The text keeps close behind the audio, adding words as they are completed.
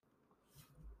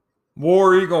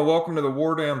War Eagle, welcome to the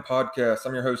War Dam podcast.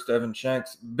 I'm your host, Evan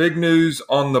Shanks. Big news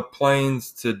on the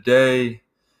plains today.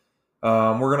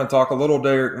 We're going to talk a little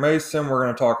Derek Mason. We're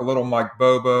going to talk a little Mike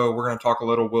Bobo. We're going to talk a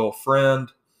little Will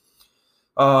Friend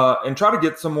and try to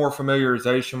get some more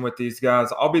familiarization with these guys.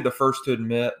 I'll be the first to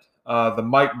admit the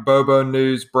Mike Bobo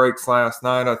news breaks last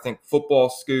night. I think Football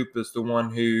Scoop is the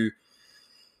one who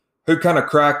kind of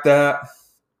cracked that.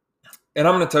 And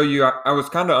I'm going to tell you, I was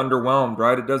kind of underwhelmed,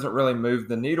 right? It doesn't really move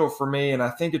the needle for me. And I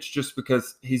think it's just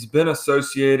because he's been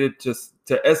associated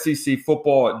to SEC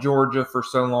football at Georgia for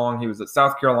so long. He was at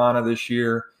South Carolina this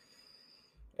year.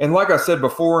 And like I said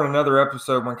before in another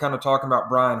episode, when kind of talking about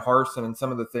Brian Harsin and some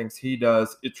of the things he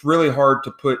does, it's really hard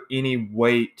to put any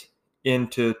weight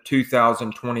into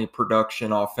 2020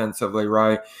 production offensively,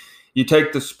 right? You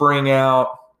take the spring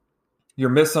out, you're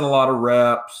missing a lot of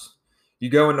reps. You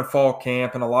go into fall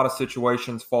camp, in a lot of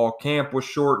situations, fall camp was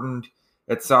shortened.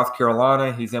 At South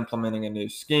Carolina, he's implementing a new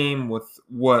scheme with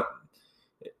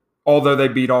although they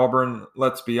beat Auburn,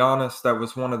 let's be honest, that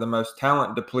was one of the most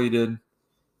talent-depleted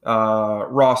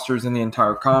rosters in the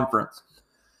entire conference.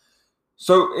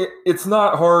 So it's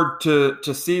not hard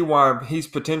to see why he's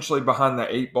potentially behind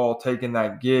the eight ball taking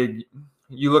that gig.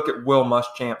 You look at Will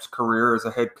Muschamp's career as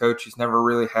a head coach. He's never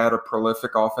really had a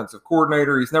prolific offensive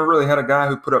coordinator. He's never really had a guy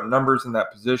who put up numbers in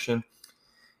that position.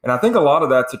 And I think a lot of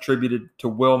that's attributed to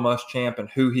Will Muschamp and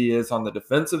who he is on the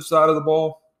defensive side of the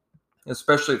ball,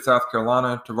 especially at South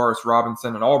Carolina. Tavares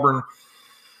Robinson, an Auburn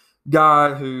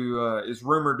guy who is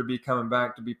rumored to be coming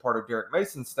back to be part of Derek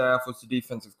Mason's staff, was the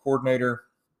defensive coordinator.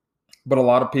 But a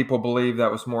lot of people believe that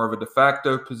was more of a de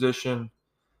facto position.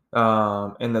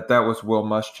 And that was Will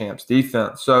Muschamp's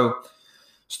defense. So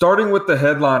starting with the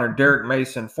headliner, Derek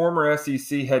Mason, former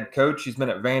SEC head coach. He's been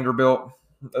at Vanderbilt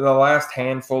the last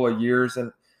handful of years,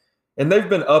 and they've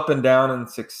been up and down in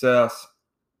success.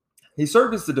 He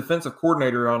served as the defensive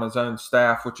coordinator on his own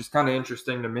staff, which is kind of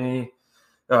interesting to me.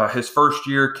 His first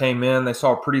year came in, they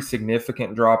saw a pretty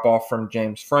significant drop-off from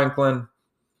James Franklin.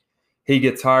 He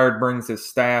gets hired, brings his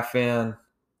staff in,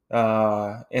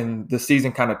 and the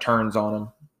season kind of turns on him.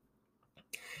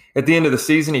 At the end of the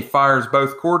season, he fires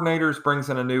both coordinators, brings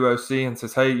in a new OC, and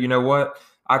says, hey, you know what?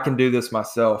 I can do this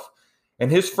myself. And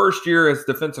his first year as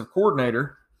defensive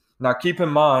coordinator, now keep in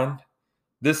mind,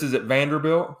 this is at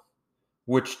Vanderbilt,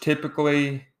 which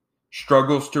typically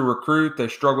struggles to recruit. They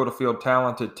struggle to field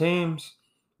talented teams.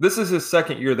 This is his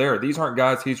second year there. These aren't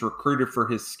guys he's recruited for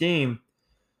his scheme.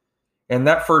 And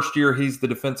that first year, he's the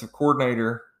defensive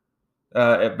coordinator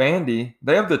at Vandy.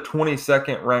 They have the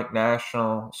 22nd ranked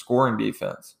national scoring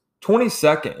defense.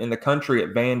 22nd in the country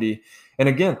at Vandy. And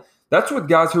again, that's with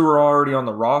guys who are already on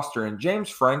the roster. And James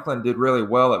Franklin did really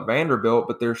well at Vanderbilt,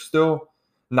 but there's still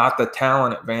not the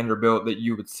talent at Vanderbilt that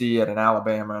you would see at an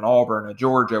Alabama, an Auburn, a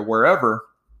Georgia, wherever.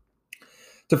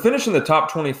 To finish in the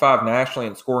top 25 nationally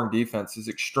in scoring defense is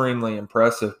extremely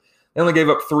impressive. They only gave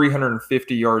up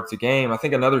 350 yards a game. I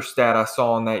think another stat I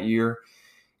saw in that year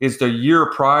is the year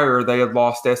prior they had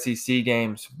lost SEC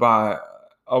games by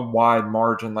a wide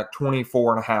margin, like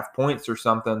 24.5 points or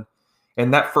something.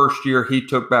 And that first year he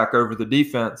took back over the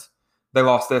defense, they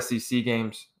lost SEC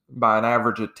games by an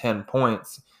average of 10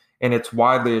 points. And it's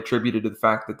widely attributed to the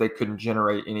fact that they couldn't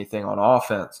generate anything on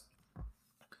offense.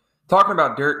 Talking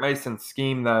about Derek Mason's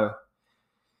scheme, though,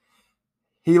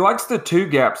 he likes the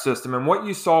two-gap system. And what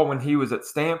you saw when he was at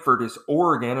Stanford is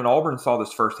Oregon, and Auburn saw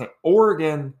this firsthand.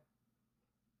 Oregon,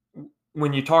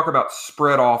 when you talk about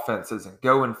spread offenses and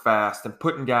going fast and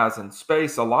putting guys in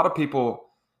space, a lot of people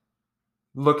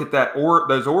look at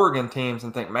those Oregon teams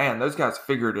and think, man, those guys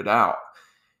figured it out.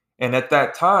 And at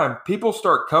that time, people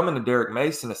start coming to Derek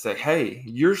Mason to say, hey,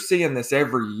 you're seeing this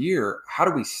every year. How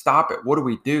do we stop it? What do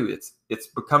we do? It's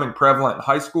becoming prevalent in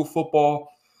high school football.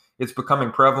 It's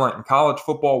becoming prevalent in college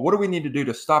football. What do we need to do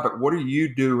to stop it? What are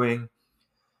you doing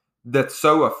that's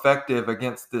so effective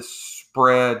against this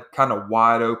spread, kind of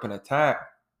wide open attack?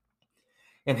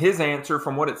 And his answer,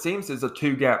 from what it seems, is a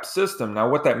two-gap system. Now,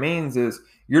 what that means is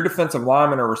your defensive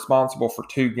linemen are responsible for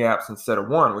two gaps instead of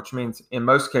one, which means in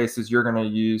most cases you're going to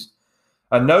use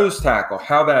a nose tackle.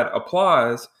 How that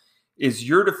applies is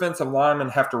your defensive linemen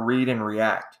have to read and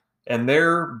react, and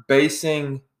they're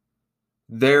basing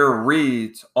their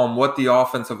reads on what the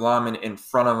offensive lineman in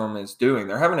front of them is doing.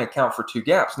 They're having to account for two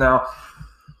gaps. Now,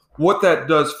 what that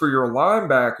does for your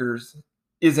linebackers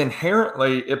is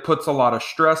inherently it puts a lot of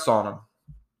stress on them.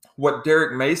 What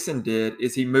Derek Mason did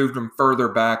is he moved them further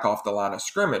back off the line of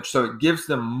scrimmage, so it gives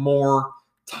them more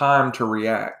time to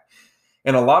react.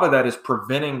 And a lot of that is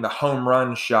preventing the home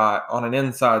run shot on an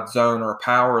inside zone or a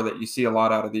power that you see a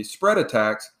lot out of these spread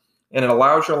attacks, and it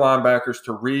allows your linebackers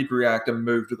to read, react, and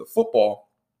move to the football.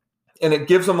 and it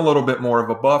gives them a little bit more of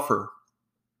a buffer.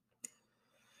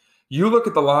 You look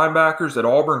at the linebackers that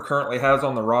Auburn currently has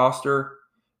on the roster,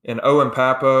 and Owen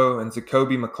Papo and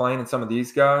Zakoby McClain and some of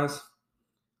these guys,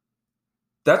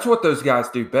 that's what those guys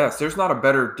do best. There's not a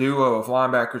better duo of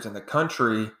linebackers in the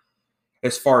country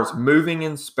as far as moving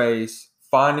in space,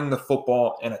 finding the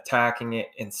football and attacking it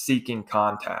and seeking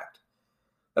contact.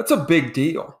 That's a big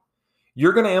deal.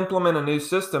 You're going to implement a new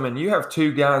system and you have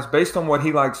two guys based on what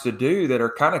he likes to do that are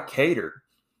kind of catered.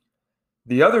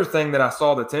 The other thing that I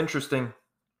saw that's interesting,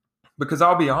 because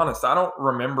I'll be honest, I don't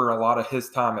remember a lot of his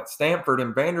time at Stanford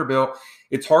and Vanderbilt.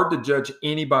 It's hard to judge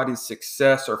anybody's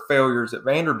success or failures at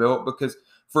Vanderbilt because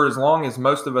for as long as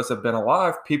most of us have been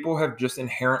alive, people have just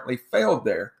inherently failed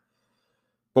there.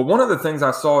 But one of the things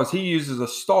I saw is he uses a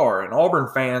star, and Auburn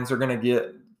fans are going to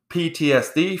get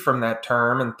PTSD from that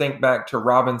term and think back to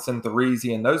Robinson,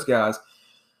 Thurese, and those guys.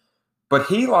 But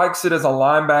he likes it as a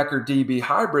linebacker DB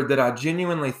hybrid that I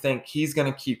genuinely think he's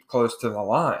going to keep close to the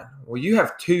line. Well, you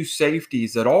have two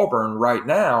safeties at Auburn right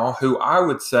now who I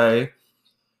would say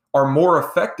are more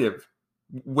effective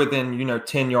within,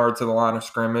 10 yards of the line of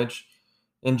scrimmage.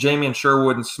 And Jamien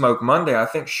Sherwood and Smoke Monday, I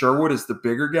think Sherwood is the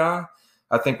bigger guy.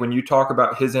 I think when you talk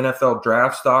about his NFL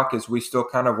draft stock as we still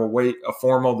kind of await a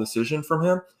formal decision from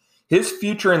him, his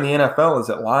future in the NFL is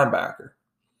at linebacker.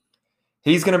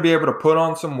 He's going to be able to put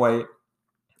on some weight,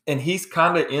 and he's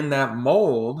kind of in that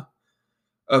mold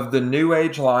of the new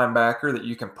age linebacker that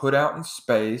you can put out in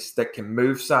space, that can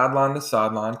move sideline to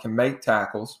sideline, can make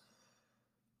tackles.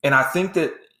 And I think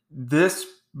that this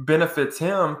benefits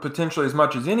him potentially as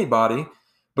much as anybody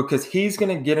because he's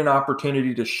going to get an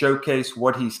opportunity to showcase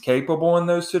what he's capable in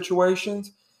those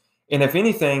situations. And if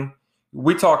anything,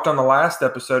 we talked on the last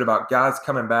episode about guys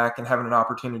coming back and having an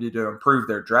opportunity to improve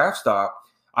their draft stock.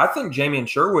 I think Jamien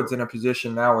Sherwood's in a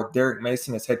position now with Derek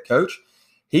Mason as head coach.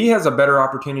 He has a better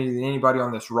opportunity than anybody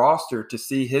on this roster to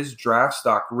see his draft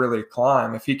stock really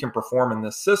climb if he can perform in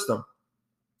this system.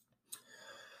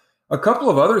 A couple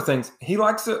of other things. He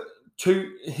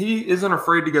isn't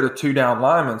afraid to go to two down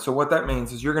linemen. So what that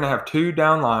means is you're going to have two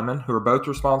down linemen who are both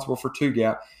responsible for two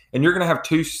gap, and you're going to have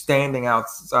two standing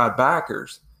outside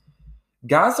backers.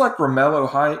 Guys like Romello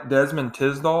Height, Desmond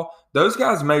Tisdall, those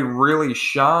guys may really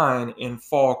shine in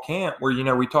fall camp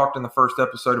where, we talked in the first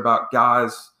episode about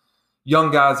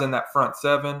young guys in that front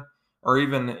seven, or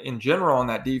even in general on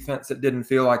that defense that didn't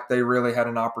feel like they really had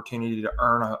an opportunity to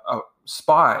earn a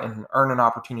spot and earn an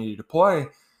opportunity to play.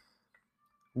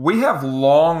 We have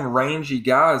long, rangy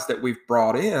guys that we've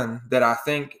brought in that I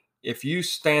think if you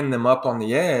stand them up on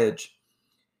the edge,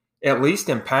 at least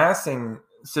in passing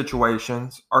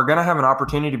situations, are going to have an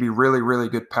opportunity to be really, really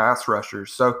good pass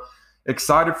rushers. So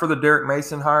excited for the Derek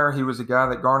Mason hire. He was a guy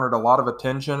that garnered a lot of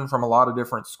attention from a lot of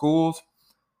different schools.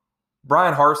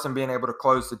 Brian Harsin being able to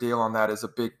close the deal on that is a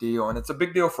big deal. And it's a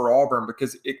big deal for Auburn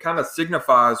because it kind of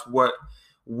signifies what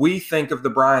we think of the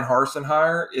Brian Harsin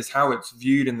hire is how it's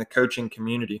viewed in the coaching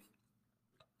community.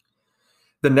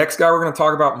 The next guy we're going to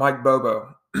talk about, Mike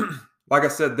Bobo. Like I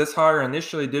said, this hire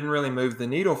initially didn't really move the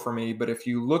needle for me, but if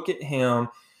you look at him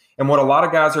and what a lot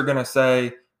of guys are going to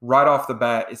say right off the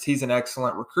bat is he's an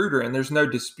excellent recruiter, and there's no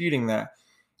disputing that.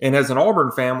 And as an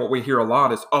Auburn fan, what we hear a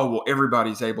lot is,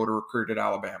 everybody's able to recruit at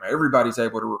Alabama. Everybody's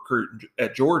able to recruit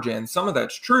at Georgia, and some of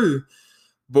that's true.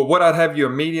 But what I'd have you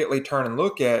immediately turn and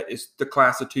look at is the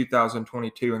class of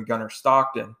 2022 and Gunnar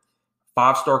Stockton.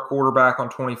 5-star quarterback on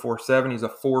 24/7. He's a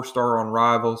 4-star on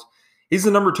Rivals. He's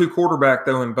the number 2 quarterback,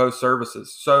 though, in both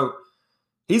services. So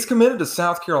he's committed to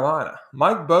South Carolina.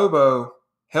 Mike Bobo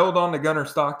held on to Gunnar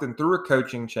Stockton through a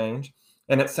coaching change.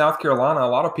 And at South Carolina, a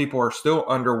lot of people are still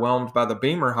underwhelmed by the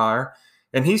Beamer hire.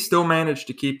 And he still managed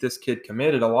to keep this kid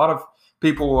committed. A lot of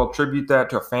people will attribute that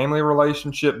to a family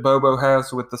relationship Bobo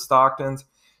has with the Stocktons.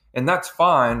 And that's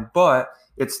fine, but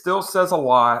it still says a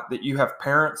lot that you have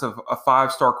parents of a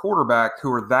 5-star quarterback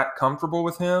who are that comfortable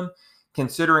with him,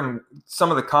 considering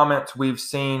some of the comments we've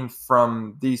seen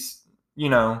from these,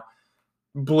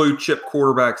 blue chip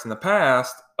quarterbacks in the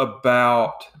past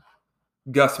about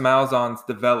Gus Malzahn's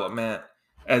development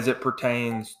as it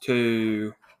pertains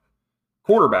to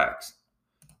quarterbacks.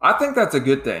 I think that's a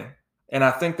good thing. And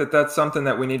I think that that's something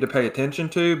that we need to pay attention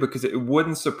to because it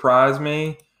wouldn't surprise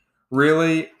me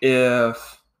really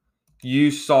if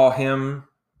you saw him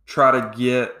try to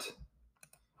get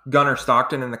Gunnar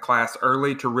Stockton in the class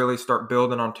early to really start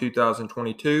building on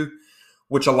 2022,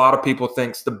 which a lot of people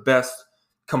think is the best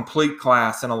complete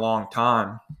class in a long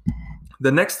time.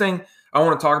 The next thing I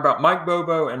want to talk about, Mike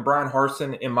Bobo and Brian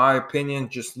Harsin, in my opinion,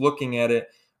 just looking at it,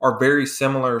 are very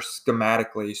similar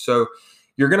schematically. So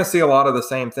you're going to see a lot of the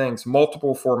same things,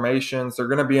 multiple formations. They're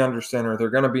going to be under center. They're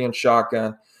going to be in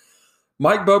shotgun.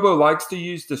 Mike Bobo likes to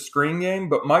use the screen game,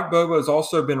 but Mike Bobo has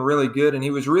also been really good, and he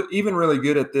was even really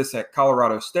good at this at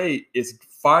Colorado State, is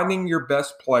finding your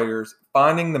best players,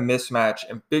 finding the mismatch,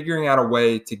 and figuring out a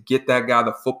way to get that guy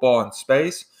the football in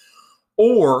space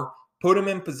or put him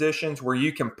in positions where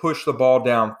you can push the ball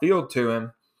downfield to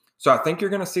him. So I think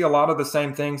you're going to see a lot of the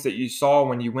same things that you saw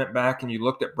when you went back and you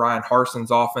looked at Brian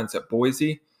Harsin's offense at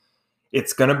Boise.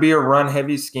 It's going to be a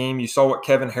run-heavy scheme. You saw what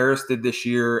Kevin Harris did this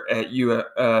year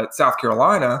at South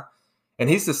Carolina, and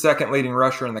he's the second leading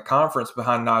rusher in the conference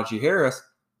behind Najee Harris.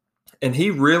 And he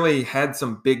really had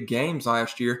some big games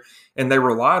last year, and they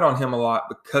relied on him a lot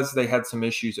because they had some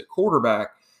issues at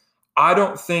quarterback. I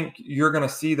don't think you're going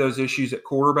to see those issues at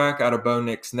quarterback out of Bo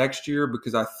Nix next year,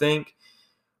 because I think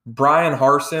Brian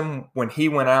Harsin, when he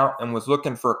went out and was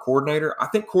looking for a coordinator, I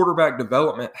think quarterback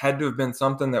development had to have been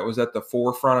something that was at the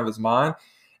forefront of his mind.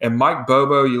 And Mike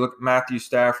Bobo, you look at Matthew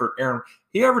Stafford, Aaron,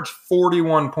 he averaged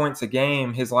 41 points a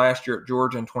game his last year at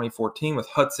Georgia in 2014 with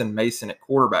Hudson Mason at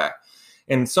quarterback.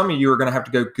 And some of you are going to have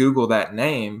to go Google that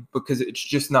name because it's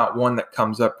just not one that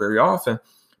comes up very often.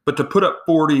 But to put up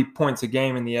 40 points a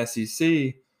game in the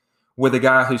SEC with a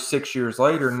guy who's 6 years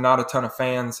later, not a ton of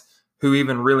fans who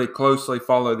even really closely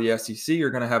follow the SEC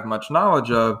are going to have much knowledge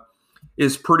of,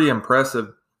 is pretty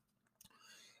impressive.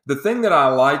 The thing that I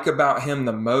like about him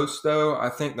the most, though, I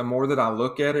think the more that I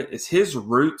look at it, is his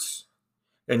roots.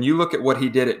 And you look at what he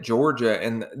did at Georgia,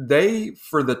 and they,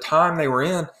 for the time they were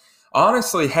in,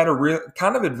 honestly had a real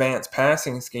kind of advanced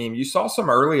passing scheme. You saw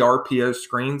some early RPO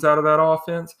screens out of that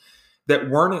offense that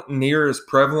weren't near as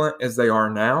prevalent as they are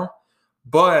now.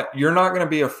 But you're not going to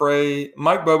be afraid.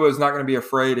 Mike Bobo is not going to be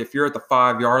afraid if you're at the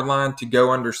 5-yard line to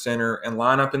go under center and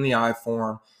line up in the I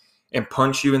form and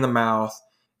punch you in the mouth,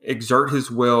 exert his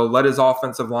will, let his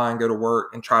offensive line go to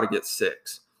work and try to get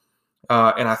 6.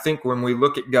 And I think when we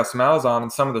look at Gus Malzahn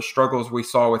and some of the struggles we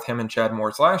saw with him and Chad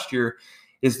Morris last year,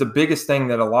 is the biggest thing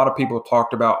that a lot of people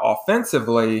talked about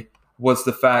offensively was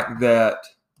the fact that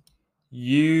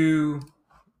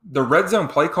the red zone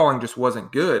play calling just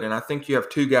wasn't good. And I think you have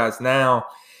two guys now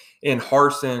in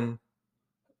Harsin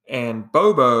and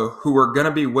Bobo who are going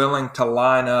to be willing to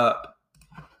line up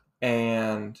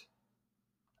and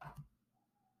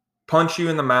punch you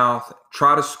in the mouth,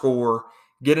 try to score,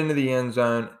 get into the end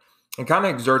zone, and kind of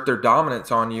exert their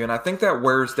dominance on you. And I think that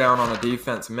wears down on a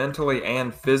defense mentally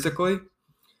and physically.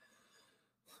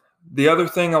 The other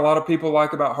thing a lot of people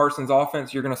like about Harsin's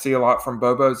offense, you're going to see a lot from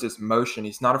Bobo's, is motion.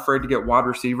 He's not afraid to get wide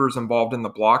receivers involved in the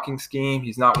blocking scheme.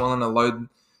 He's not willing to load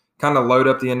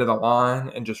up the end of the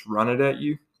line and just run it at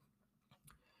you.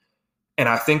 And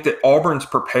I think that Auburn's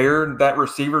prepared. That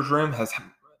receivers room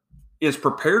is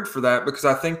prepared for that, because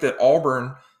I think that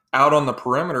Auburn out on the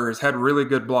perimeter has had really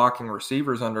good blocking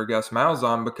receivers under Gus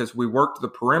Malzahn, because we worked the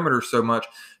perimeter so much.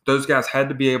 Those guys had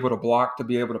to be able to block to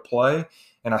be able to play.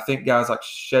 And I think guys like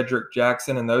Shedrick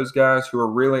Jackson and those guys who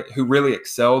really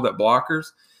excelled at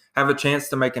blockers have a chance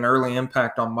to make an early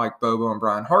impact on Mike Bobo and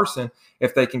Brian Harsin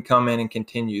if they can come in and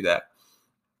continue that.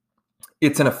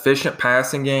 It's an efficient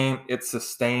passing game. It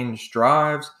sustains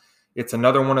drives. It's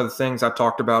another one of the things I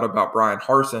talked about Brian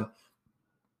Harsin.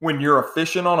 When you're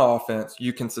efficient on offense,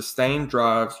 you can sustain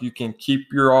drives. You can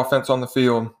keep your offense on the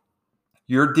field.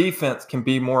 Your defense can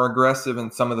be more aggressive in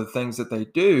some of the things that they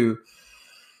do,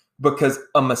 because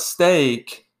a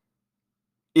mistake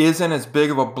isn't as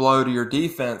big of a blow to your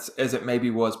defense as it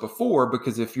maybe was before.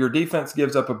 Because if your defense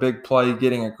gives up a big play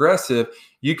getting aggressive,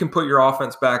 you can put your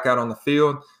offense back out on the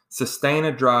field, sustain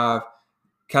a drive,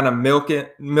 kind of milk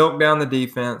down the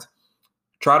defense,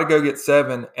 try to go get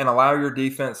 7, and allow your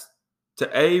defense to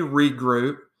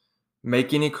regroup,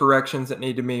 make any corrections that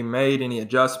need to be made, any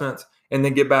adjustments, and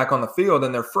then get back on the field,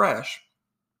 and they're fresh.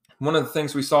 One of the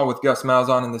things we saw with Gus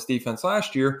Malzahn in this defense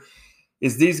last year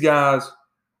is these guys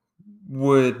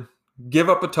would give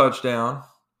up a touchdown.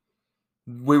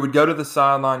 We would go to the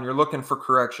sideline. You're looking for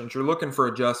corrections. You're looking for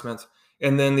adjustments.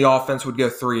 And then the offense would go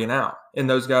 3 and out. And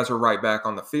those guys are right back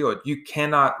on the field. You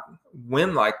cannot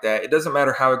win like that. It doesn't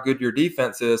matter how good your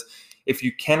defense is. If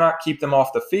you cannot keep them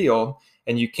off the field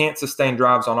and you can't sustain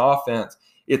drives on offense,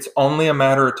 it's only a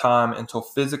matter of time until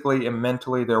physically and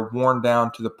mentally they're worn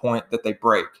down to the point that they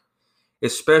break.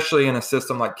 Especially in a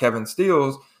system like Kevin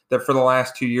Steele's that for the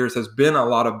last 2 years has been a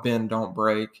lot of bend, don't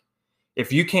break.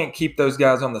 If you can't keep those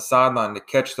guys on the sideline to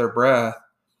catch their breath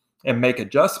and make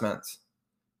adjustments,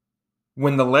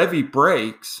 when the levee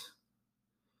breaks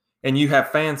and you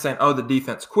have fans saying, oh, the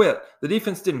defense quit. The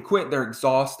defense didn't quit. They're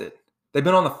exhausted. They've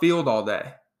been on the field all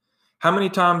day. How many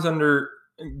times under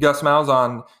Gus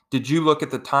Malzahn did you look at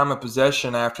the time of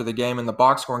possession after the game in the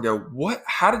box score and go, what?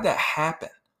 How did that happen?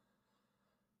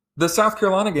 The South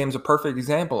Carolina game is a perfect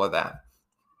example of that.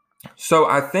 So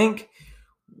I think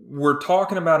we're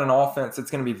talking about an offense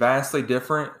that's going to be vastly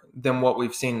different than what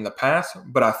we've seen in the past.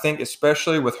 But I think,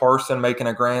 especially with Harsin making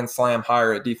a grand slam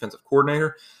hire at defensive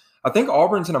coordinator, I think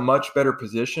Auburn's in a much better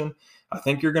position. I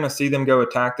think you're going to see them go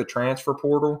attack the transfer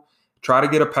portal, try to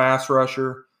get a pass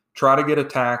rusher, try to get a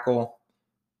tackle,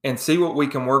 and see what we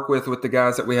can work with the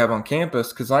guys that we have on campus.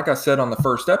 Because like I said on the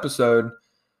first episode,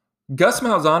 Gus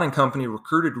Malzahn and company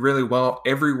recruited really well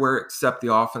everywhere except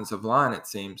the offensive line, it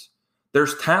seems.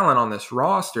 There's talent on this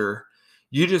roster.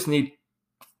 You just need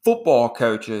football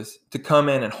coaches to come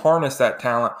in and harness that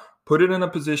talent, put it in a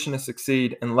position to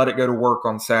succeed, and let it go to work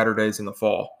on Saturdays in the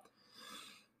fall.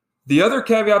 The other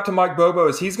caveat to Mike Bobo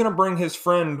is he's going to bring his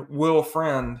friend Will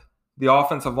Friend, the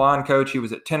offensive line coach. He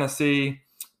was at Tennessee.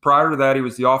 Prior to that, he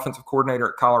was the offensive coordinator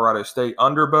at Colorado State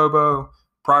under Bobo.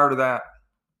 Prior to that,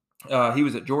 he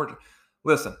was at Georgia.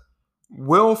 Listen,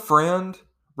 Will Friend,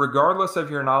 regardless of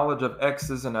your knowledge of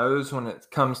X's and O's when it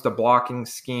comes to blocking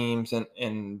schemes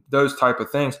and those type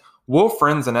of things, Will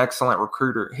Friend's an excellent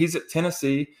recruiter. He's at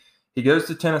Tennessee. He goes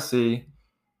to Tennessee.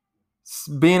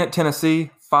 Being at Tennessee,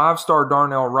 5-star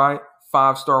Darnell Wright,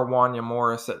 5-star Wanya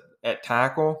Morris at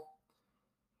tackle.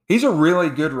 He's a really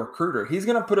good recruiter. He's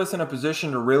going to put us in a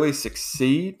position to really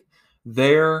succeed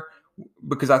there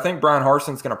because I think Brian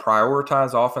Harsin's going to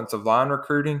prioritize offensive line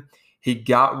recruiting. He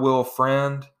got Will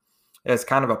Friend as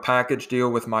kind of a package deal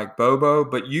with Mike Bobo,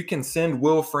 but you can send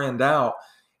Will Friend out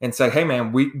and say, hey,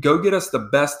 man, we go get us the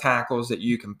best tackles that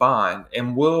you can find.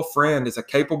 And Will Friend is a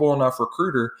capable enough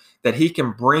recruiter that he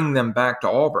can bring them back to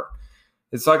Auburn.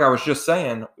 It's like I was just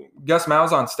saying, Gus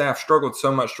Malzahn's staff struggled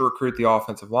so much to recruit the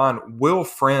offensive line. Will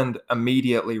Friend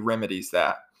immediately remedies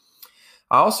that.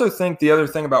 I also think the other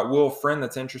thing about Will Friend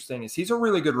that's interesting is he's a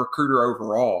really good recruiter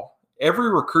overall. Every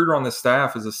recruiter on the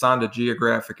staff is assigned a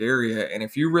geographic area, and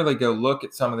if you really go look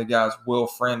at some of the guys Will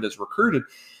Friend has recruited,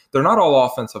 they're not all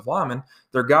offensive linemen.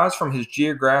 They're guys from his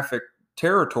geographic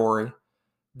territory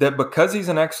that because he's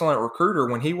an excellent recruiter,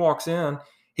 when he walks in,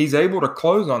 he's able to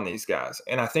close on these guys.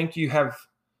 And I think you have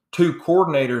two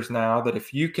coordinators now that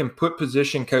if you can put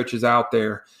position coaches out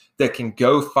there that can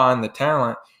go find the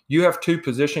talent, you have two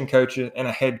position coaches and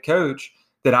a head coach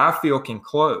that I feel can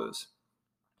close.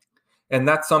 And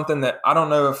that's something that I don't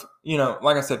know if,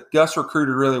 like I said, Gus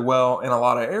recruited really well in a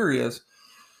lot of areas,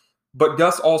 but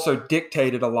Gus also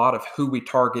dictated a lot of who we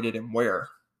targeted and where.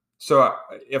 So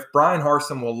if Brian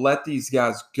Harsin will let these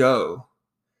guys go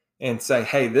and say,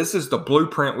 hey, this is the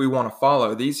blueprint we want to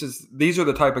follow. These are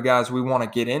the type of guys we want to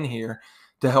get in here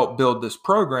to help build this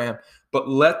program, but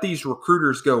let these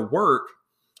recruiters go work.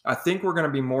 I think we're going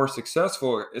to be more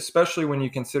successful, especially when you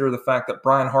consider the fact that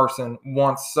Brian Harsin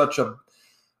wants such a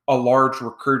large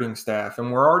recruiting staff,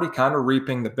 and we're already kind of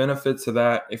reaping the benefits of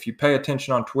that. If you pay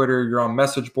attention on Twitter, you're on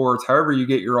message boards, however you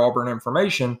get your Auburn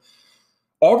information,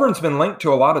 Auburn's been linked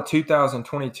to a lot of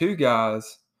 2022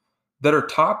 guys that are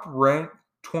top-ranked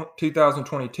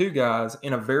 2022 guys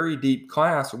in a very deep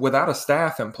class without a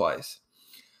staff in place.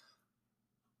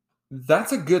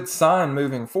 That's a good sign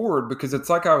moving forward because it's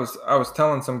like I was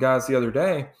telling some guys the other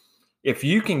day, if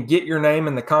you can get your name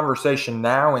in the conversation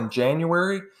now in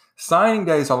January, signing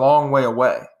day is a long way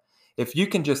away. If you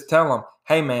can just tell them,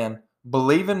 hey, man,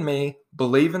 believe in me,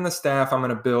 believe in the staff I'm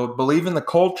going to build, believe in the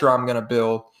culture I'm going to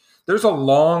build, there's a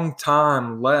long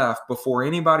time left before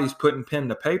anybody's putting pen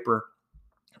to paper.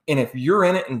 And if you're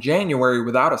in it in January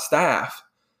without a staff,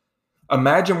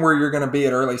 imagine where you're going to be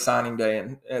at early signing day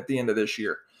and at the end of this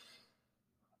year.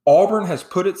 Auburn has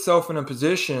put itself in a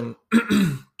position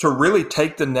to really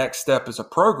take the next step as a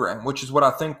program, which is what I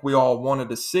think we all wanted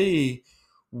to see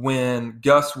when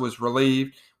Gus was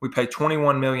relieved. We paid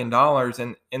 $21 million,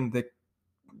 and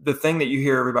the thing that you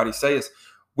hear everybody say is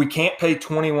we can't pay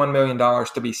 $21 million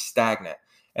to be stagnant.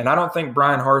 And I don't think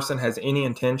Brian Harsin has any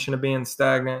intention of being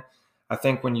stagnant. I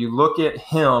think when you look at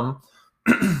him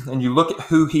and you look at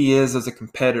who he is as a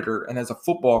competitor and as a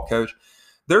football coach,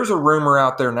 there's a rumor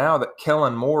out there now that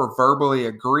Kellen Moore verbally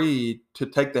agreed to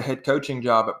take the head coaching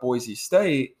job at Boise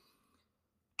State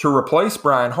to replace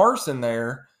Brian Harsin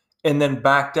there, and then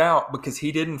backed out because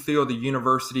he didn't feel the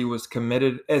university was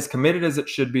committed as it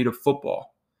should be to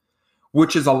football,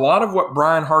 which is a lot of what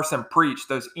Brian Harsin preached.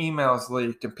 Those emails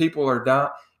leaked and people are down.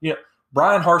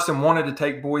 Brian Harsin wanted to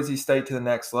take Boise State to the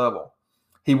next level.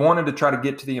 He wanted to try to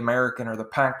get to the American or the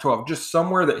Pac-12, just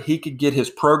somewhere that he could get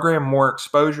his program more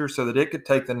exposure so that it could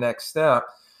take the next step.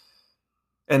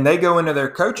 And they go into their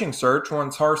coaching search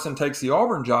once Harsin takes the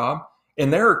Auburn job,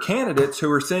 and there are candidates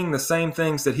who are seeing the same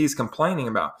things that he's complaining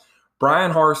about.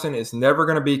 Brian Harsin is never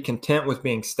going to be content with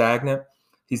being stagnant.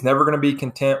 He's never going to be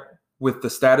content with the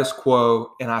status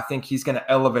quo, and I think he's going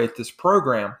to elevate this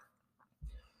program.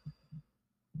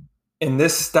 And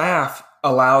this staff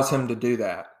allows him to do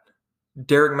that.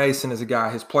 Derek Mason is a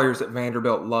guy, his players at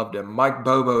Vanderbilt loved him. Mike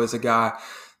Bobo is a guy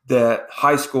that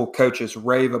high school coaches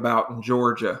rave about in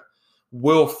Georgia.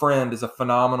 Will Friend is a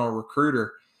phenomenal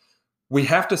recruiter. We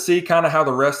have to see kind of how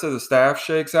the rest of the staff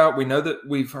shakes out. We know that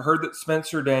we've heard that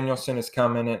Spencer Danielson is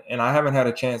coming, and I haven't had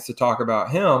a chance to talk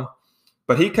about him,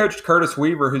 but he coached Curtis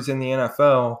Weaver, who's in the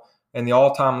NFL and the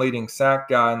all-time leading sack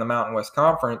guy in the Mountain West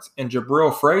Conference, and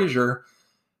Jabril Frazier,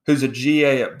 who's a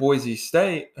GA at Boise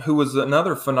State, who was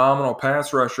another phenomenal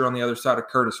pass rusher on the other side of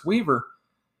Curtis Weaver.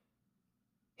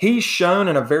 He's shown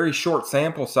in a very short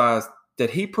sample size that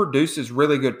he produces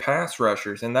really good pass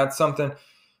rushers, and that's something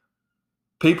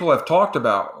people have talked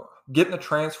about. Get in the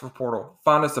transfer portal,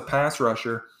 find us a pass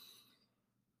rusher.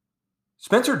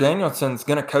 Spencer Danielson's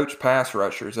going to coach pass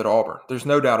rushers at Auburn. There's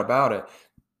no doubt about it.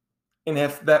 And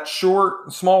if that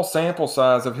short, small sample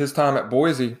size of his time at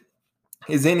Boise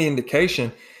is any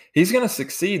indication, he's going to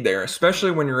succeed there,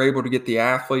 especially when you're able to get the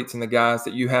athletes and the guys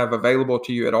that you have available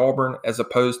to you at Auburn as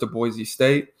opposed to Boise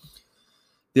State.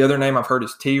 The other name I've heard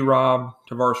is T-Rob,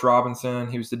 Tavares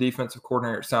Robinson. He was the defensive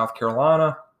coordinator at South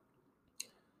Carolina.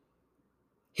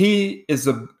 He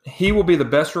will be the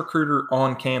best recruiter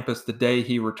on campus the day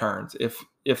he returns.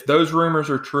 If those rumors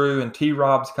are true and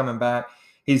T-Rob's coming back,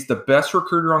 he's the best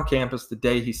recruiter on campus the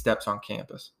day he steps on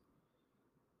campus.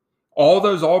 All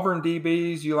those Auburn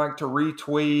DBs you like to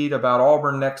retweet about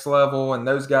Auburn next level and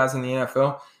those guys in the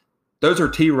NFL, those are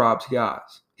T-Rob's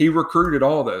guys. He recruited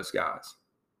all those guys.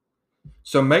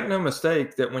 So make no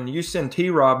mistake that when you send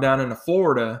T-Rob down into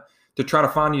Florida to try to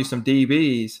find you some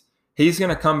DBs, he's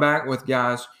going to come back with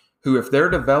guys who, if they're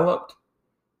developed,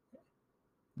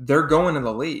 they're going to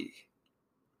the league.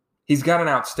 He's got an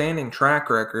outstanding track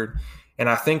record. And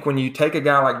I think when you take a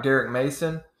guy like Derek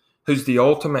Mason, who's the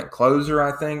ultimate closer,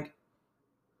 I think,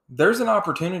 there's an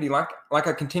opportunity, like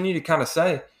I continue to kind of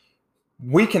say,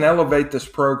 we can elevate this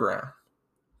program.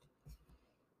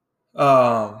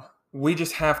 We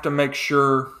just have to make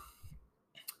sure,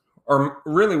 or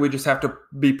really we just have to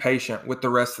be patient with the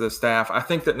rest of the staff. I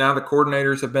think that now the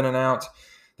coordinators have been announced.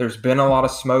 There's been a lot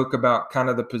of smoke about kind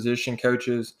of the position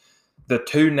coaches. The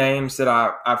two names that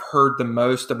I've heard the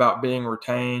most about being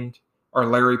retained are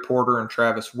Larry Porter and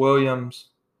Travis Williams.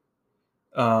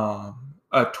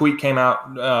 A tweet came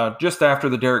out just after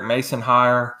the Derek Mason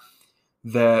hire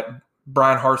that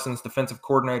Brian Harsin's defensive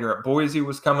coordinator at Boise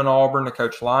was coming to Auburn to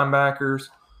coach linebackers.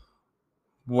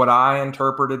 What I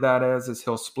interpreted that as is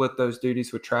he'll split those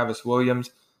duties with Travis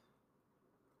Williams.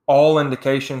 All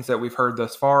indications that we've heard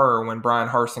thus far are when Brian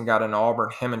Harsin got into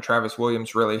Auburn, him and Travis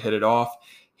Williams really hit it off.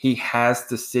 He has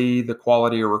to see the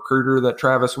quality of recruiter that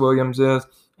Travis Williams is,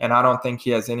 and I don't think he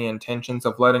has any intentions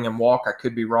of letting him walk. I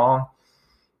could be wrong.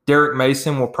 Derek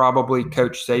Mason will probably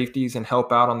coach safeties and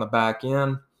help out on the back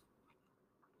end.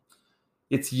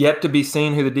 It's yet to be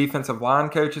seen who the defensive line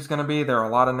coach is going to be. There are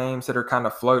a lot of names that are kind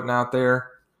of floating out there.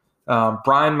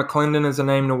 Brian McClendon is a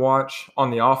name to watch on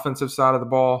the offensive side of the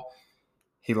ball.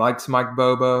 He likes Mike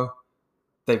Bobo.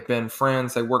 They've been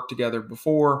friends. They worked together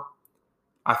before.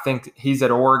 I think he's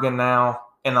at Oregon now,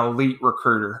 an elite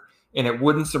recruiter. And it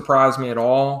wouldn't surprise me at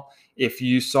all if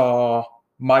you saw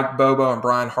Mike Bobo and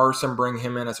Brian Harsin bring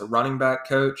him in as a running back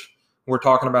coach. We're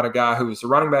talking about a guy who was the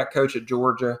running back coach at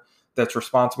Georgia that's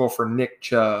responsible for Nick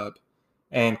Chubb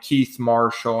and Keith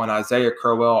Marshall and Isaiah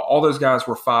Crowell. All those guys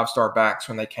were five-star backs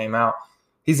when they came out.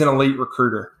 He's an elite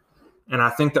recruiter. And I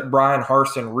think that Brian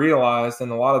Harsin realized,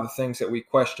 and a lot of the things that we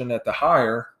questioned at the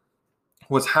hire,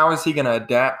 was how is he going to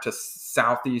adapt to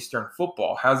Southeastern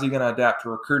football? How's he going to adapt to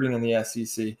recruiting in the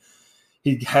SEC?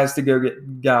 He has to go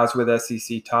get guys with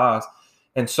SEC ties.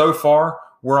 And so far,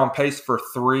 we're on pace for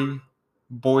 3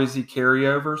 Boise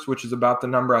carryovers, which is about the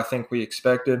number I think we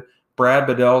expected. Brad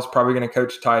Bedell is probably going to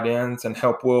coach tight ends and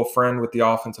help Will Friend with the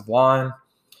offensive line.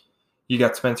 You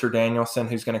got Spencer Danielson,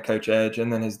 who's going to coach edge,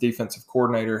 and then his defensive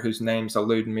coordinator, whose name's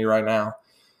eluding me right now.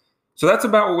 So that's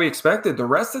about what we expected. The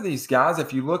rest of these guys,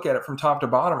 if you look at it from top to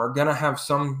bottom, are going to have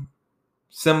some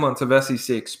semblance of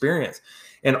SEC experience.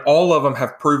 And all of them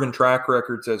have proven track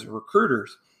records as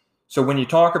recruiters. So when you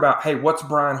talk about, hey, what's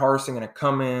Brian Harsin going to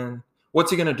come in? What's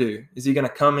he going to do? Is he going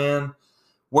to come in?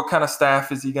 What kind of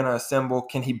staff is he going to assemble?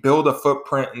 Can he build a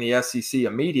footprint in the SEC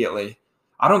immediately?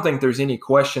 I don't think there's any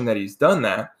question that he's done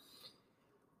that.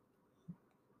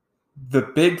 The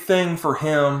big thing for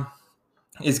him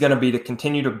is going to be to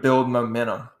continue to build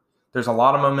momentum. There's a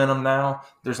lot of momentum now.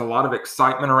 There's a lot of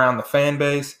excitement around the fan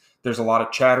base. There's a lot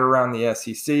of chatter around the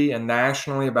SEC and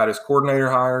nationally about his coordinator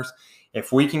hires.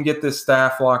 If we can get this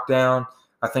staff locked down,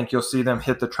 I think you'll see them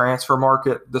hit the transfer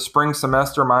market. The spring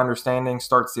semester, my understanding,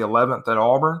 starts the 11th at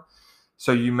Auburn.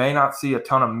 So you may not see a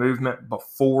ton of movement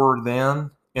before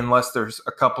then, unless there's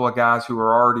a couple of guys who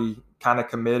are already kind of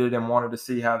committed and wanted to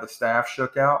see how the staff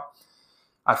shook out.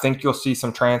 I think you'll see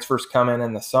some transfers come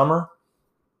in the summer,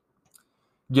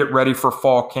 get ready for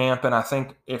fall camp. And I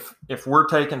think if we're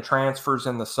taking transfers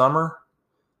in the summer,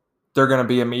 they're going to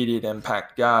be immediate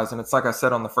impact guys. And it's like I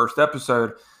said on the first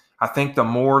episode, I think the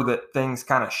more that things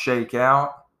kind of shake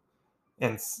out,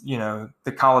 and,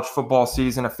 the college football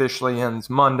season officially ends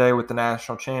Monday with the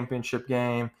national championship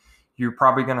game, you're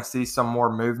probably going to see some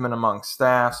more movement among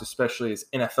staffs, especially as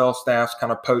NFL staffs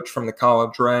kind of poach from the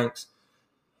college ranks.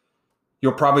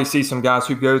 You'll probably see some guys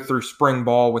who go through spring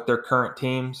ball with their current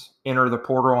teams enter the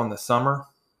portal in the summer.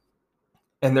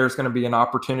 And there's going to be an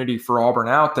opportunity for Auburn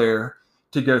out there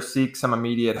to go seek some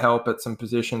immediate help at some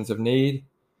positions of need.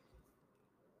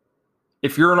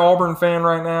 If you're an Auburn fan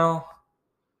right now,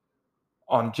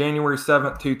 on January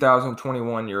 7th,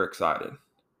 2021, you're excited.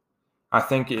 I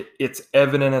think it's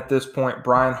evident at this point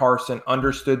Bryan Harsin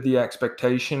understood the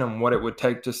expectation and what it would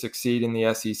take to succeed in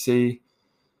the SEC.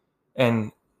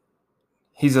 And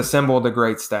he's assembled a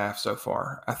great staff so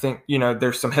far. I think,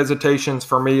 there's some hesitations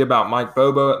for me about Mike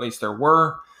Bobo, at least there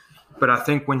were. But I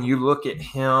think when you look at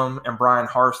him and Bryan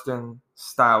Harsin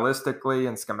stylistically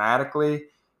and schematically,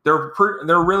 they're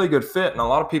a really good fit. And a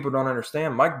lot of people don't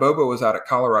understand. Mike Bobo was out at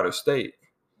Colorado State.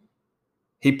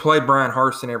 He played Bryan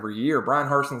Harsin every year. Bryan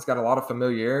Harsin's got a lot of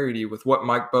familiarity with what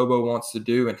Mike Bobo wants to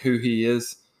do and who he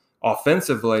is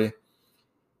offensively.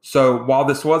 So while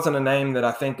this wasn't a name that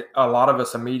I think a lot of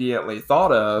us immediately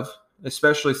thought of,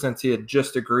 especially since he had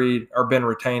just agreed or been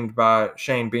retained by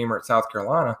Shane Beamer at South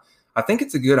Carolina, I think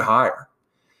it's a good hire.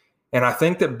 And I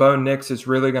think that Bo Nix is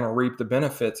really going to reap the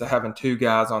benefits of having two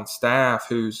guys on staff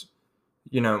whose,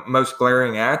 most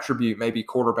glaring attribute may be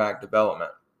quarterback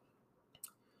development.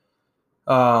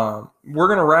 We're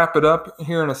going to wrap it up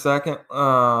here in a second.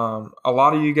 A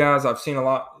lot of you guys, I've seen a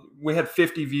lot. We had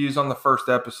 50 views on the first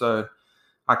episode.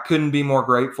 I couldn't be more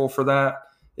grateful for that.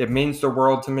 It means the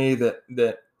world to me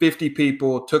that 50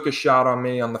 people took a shot on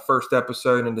me on the first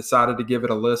episode and decided to give it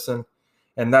a listen.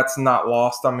 And that's not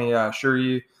lost on me, I assure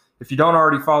you. If you don't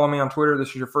already follow me on Twitter, this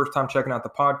is your first time checking out the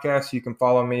podcast, you can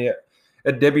follow me at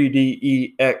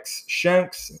WDEX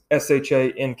Shanks,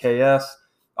 SHANKS.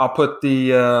 I'll put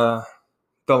the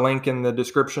link in the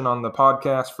description on the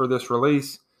podcast for this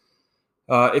release.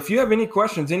 If you have any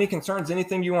questions, any concerns,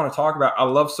 anything you want to talk about, I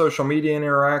love social media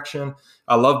interaction.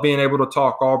 I love being able to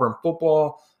talk Auburn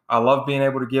football. I love being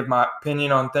able to give my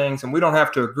opinion on things, and we don't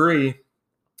have to agree.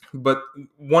 But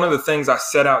one of the things I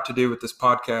set out to do with this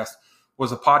podcast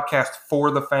was a podcast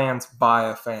for the fans by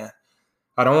a fan.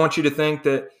 I don't want you to think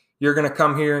that you're going to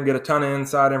come here and get a ton of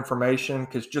inside information,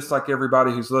 because just like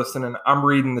everybody who's listening, I'm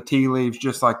reading the tea leaves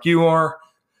just like you are.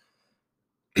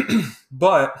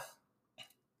 But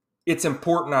it's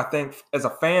important, I think, as a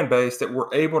fan base that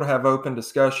we're able to have open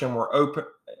discussion. We're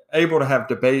able to have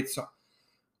debates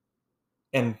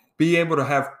and be able to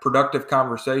have productive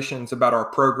conversations about our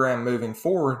program moving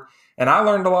forward. And I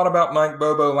learned a lot about Mike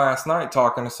Bobo last night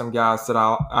talking to some guys that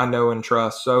I know and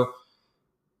trust. So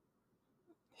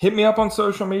hit me up on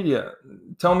social media.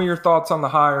 Tell me your thoughts on the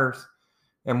hires,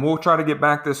 and we'll try to get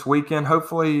back this weekend.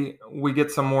 Hopefully we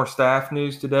get some more staff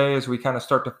news today as we kind of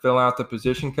start to fill out the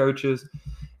position coaches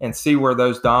and see where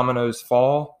those dominoes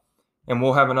fall. And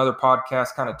we'll have another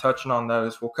podcast kind of touching on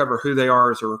those. We'll cover who they are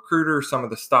as a recruiter, some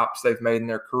of the stops they've made in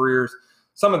their careers,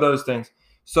 some of those things.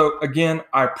 So, again,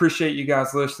 I appreciate you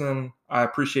guys listening. I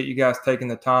appreciate you guys taking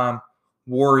the time.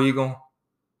 War Eagle.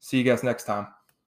 See you guys next time.